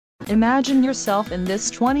Imagine yourself in this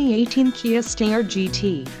 2018 Kia Stinger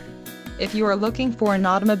GT. If you are looking for an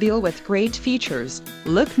automobile with great features,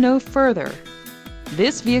 look no further.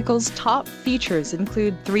 This vehicle's top features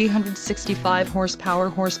include 365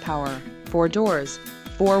 horsepower, 4 doors,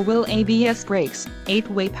 4-wheel ABS brakes,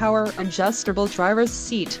 8-way power adjustable driver's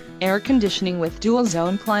seat, air conditioning with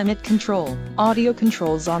dual-zone climate control, audio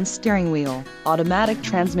controls on steering wheel, automatic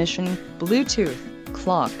transmission, Bluetooth,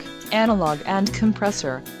 clock, analog and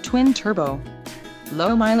compressor, twin-turbo.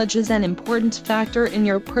 Low mileage is an important factor in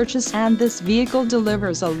your purchase, and this vehicle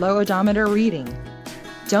delivers a low odometer reading.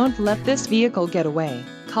 Don't let this vehicle get away.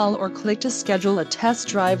 Call or click to schedule a test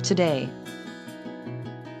drive today.